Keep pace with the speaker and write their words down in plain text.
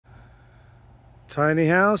Tiny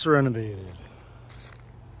house renovated.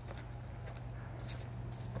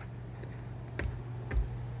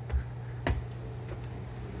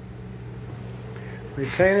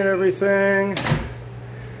 Repainted everything.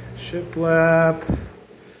 Shiplap.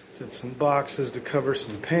 Did some boxes to cover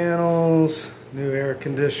some panels. New air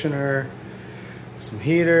conditioner. Some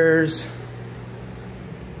heaters.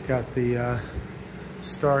 Got the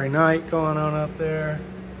Starry Night going on up there.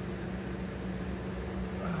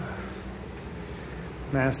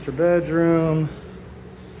 Master bedroom.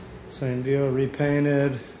 Same deal,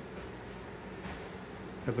 repainted.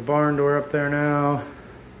 Got the barn door up there now.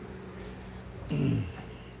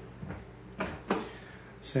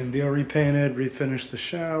 Same deal, repainted, refinished the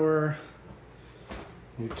shower.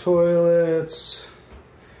 New toilets.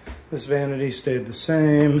 This vanity stayed the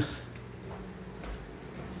same.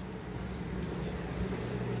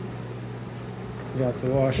 Got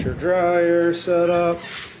the washer dryer set up.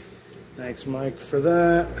 Thanks, Mike, for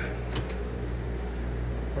that.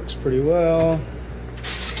 Works pretty well.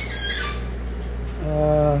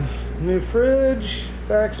 New fridge,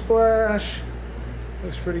 backsplash.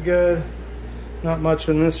 Looks pretty good. Not much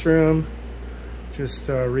in this room. Just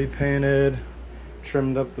repainted,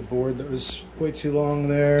 trimmed up the board that was way too long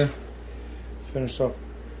there. Finished off,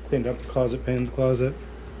 cleaned up the closet, painted the closet.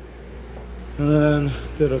 And then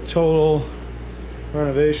did a total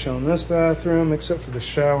renovation on this bathroom, except for the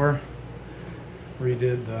shower.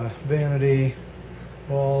 Redid the vanity,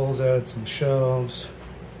 walls, added some shelves.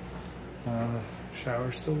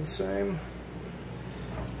 Shower's still the same.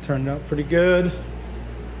 Turned out pretty good.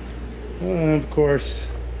 And of course,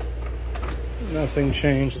 nothing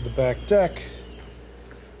changed at the back deck,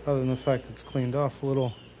 other than the fact it's cleaned off a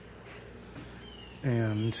little.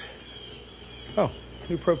 And, oh,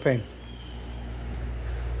 new propane.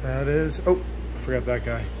 That is, oh, I forgot that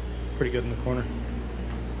guy. Pretty good in the corner.